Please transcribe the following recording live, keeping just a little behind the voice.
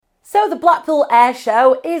So the Blackpool Air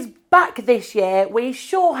Show is back this year. We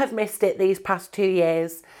sure have missed it these past 2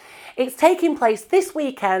 years. It's taking place this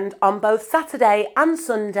weekend on both Saturday and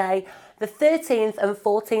Sunday, the 13th and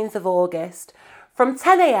 14th of August, from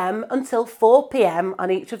 10 a.m. until 4 p.m. on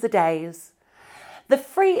each of the days. The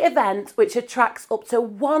free event, which attracts up to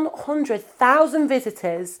 100,000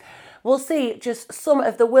 visitors, will see just some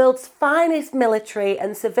of the world's finest military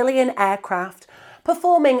and civilian aircraft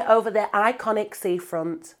performing over the iconic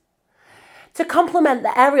seafront. To complement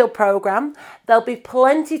the aerial programme, there'll be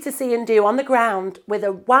plenty to see and do on the ground with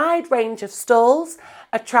a wide range of stalls,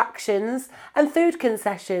 attractions and food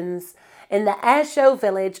concessions in the Airshow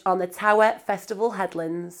Village on the Tower Festival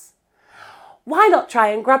Headlands. Why not try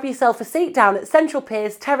and grab yourself a seat down at Central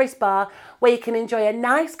Piers Terrace Bar where you can enjoy a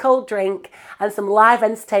nice cold drink and some live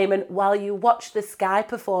entertainment while you watch the Sky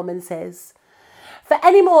performances. For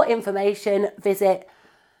any more information, visit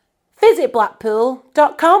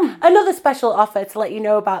visitblackpool.com. Another special offer to let you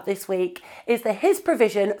know about this week is the His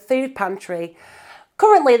Provision Food Pantry.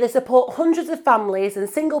 Currently, they support hundreds of families and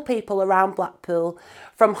single people around Blackpool,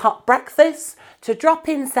 from hot breakfasts to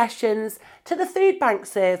drop-in sessions to the food bank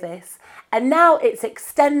service, and now it's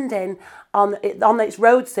extending on its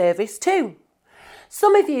road service too.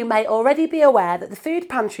 Some of you may already be aware that the food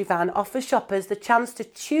pantry van offers shoppers the chance to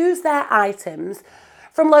choose their items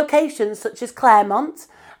from locations such as Claremont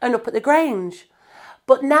and up at the Grange.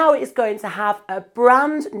 But now it's going to have a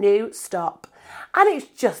brand new stop, and it's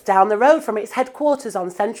just down the road from its headquarters on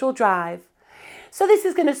Central Drive. So this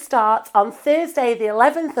is going to start on Thursday the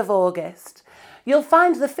 11th of August. You'll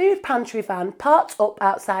find the food pantry van parked up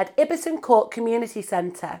outside Ibbotson Court Community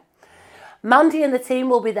Centre. Mandy and the team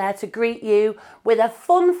will be there to greet you with a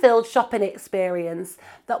fun-filled shopping experience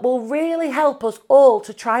that will really help us all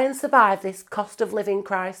to try and survive this cost of living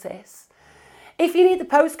crisis. If you need the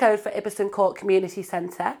postcode for Ibbotson Court Community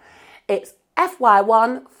Centre, it's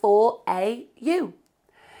FY1 4AU.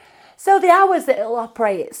 So the hours that it'll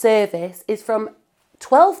operate its service is from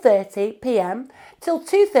 12:30 p.m. till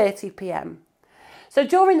 2:30 p.m. So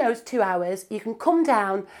during those 2 hours, you can come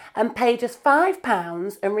down and pay just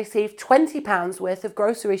 £5 and receive £20 worth of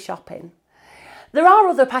grocery shopping. There are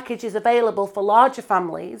other packages available for larger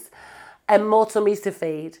families and more tummies to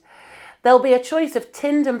feed. There'll be a choice of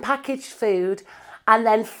tinned and packaged food, and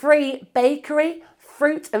then free bakery,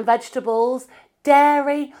 fruit and vegetables,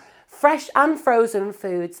 dairy, fresh and frozen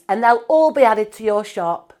foods, and they'll all be added to your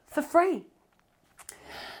shop for free.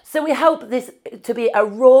 So we hope this to be a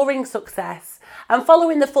roaring success and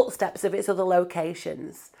follow in the footsteps of its other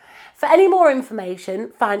locations. For any more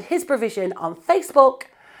information, find His Provision on Facebook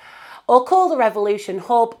or call the Revolution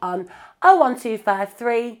Hub on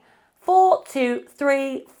 01253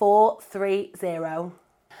 423 430.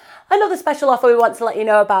 Another special offer we want to let you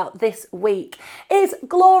know about this week is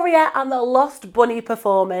Gloria and the Lost Bunny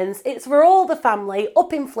performance. It's for all the family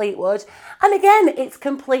up in Fleetwood, and again, it's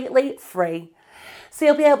completely free. So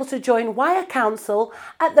you'll be able to join Wyre Council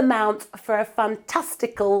at the Mount for a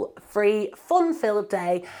fantastical, free, fun-filled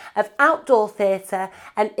day of outdoor theatre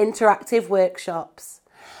and interactive workshops.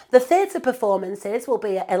 The theatre performances will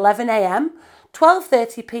be at 11 a.m,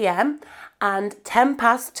 12:30 p.m, and 10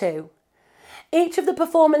 past 2. Each of the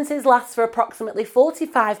performances lasts for approximately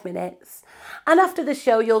 45 minutes, and after the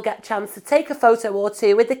show you'll get a chance to take a photo or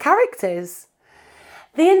two with the characters.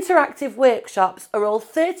 The interactive workshops are all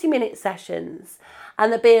 30-minute sessions,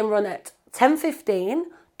 and they're being run at 10:15,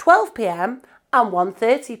 12 p.m, and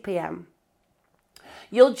 1:30 p.m.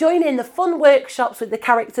 You'll join in the fun workshops with the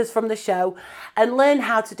characters from the show and learn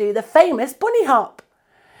how to do the famous bunny hop.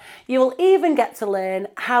 You will even get to learn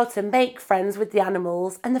how to make friends with the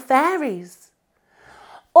animals and the fairies.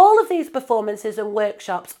 All of these performances and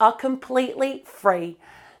workshops are completely free,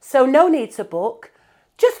 so no need to book,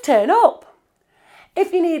 just turn up.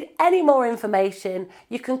 If you need any more information,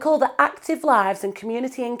 you can call the Active Lives and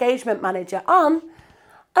Community Engagement Manager on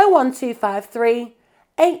 01253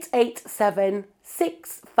 887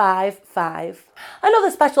 655.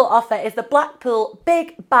 Another special offer is the Blackpool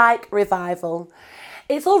Big Bike Revival.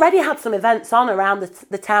 It's already had some events on around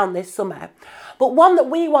the town this summer, but one that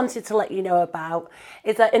we wanted to let you know about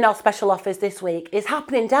is that in our special offers this week is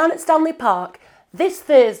happening down at Stanley Park this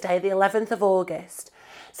Thursday, the 11th of August.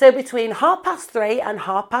 So between 3:30 and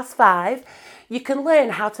 5:30, you can learn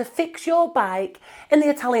how to fix your bike in the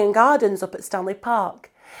Italian Gardens up at Stanley Park.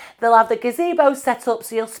 They'll have the gazebo set up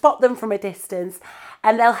so you'll spot them from a distance,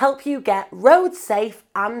 and they'll help you get road safe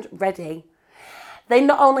and ready. They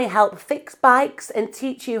not only help fix bikes and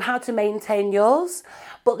teach you how to maintain yours,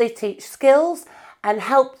 but they teach skills and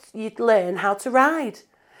help you learn how to ride.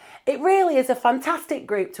 It really is a fantastic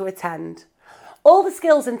group to attend. All the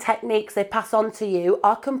skills and techniques they pass on to you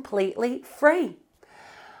are completely free.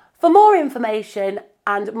 For more information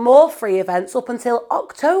and more free events up until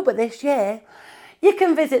October this year, you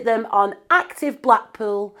can visit them on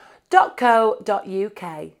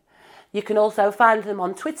activeblackpool.co.uk. You can also find them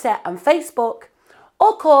on Twitter and Facebook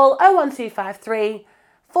or call 01253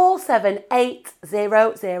 478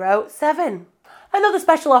 007. Another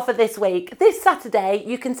special offer this week. This Saturday,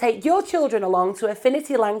 you can take your children along to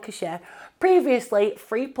Affinity Lancashire, previously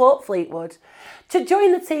Freeport Fleetwood, to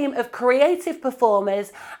join the team of creative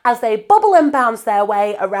performers as they bubble and bounce their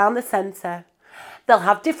way around the centre. They'll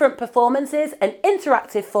have different performances and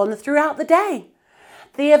interactive fun throughout the day.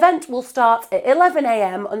 The event will start at 11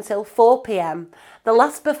 a.m. until 4 p.m, the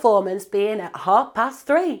last performance being at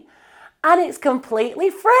 3:30, and it's completely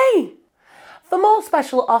free. For more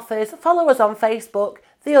special offers, follow us on Facebook,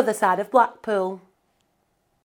 The Other Side of Blackpool.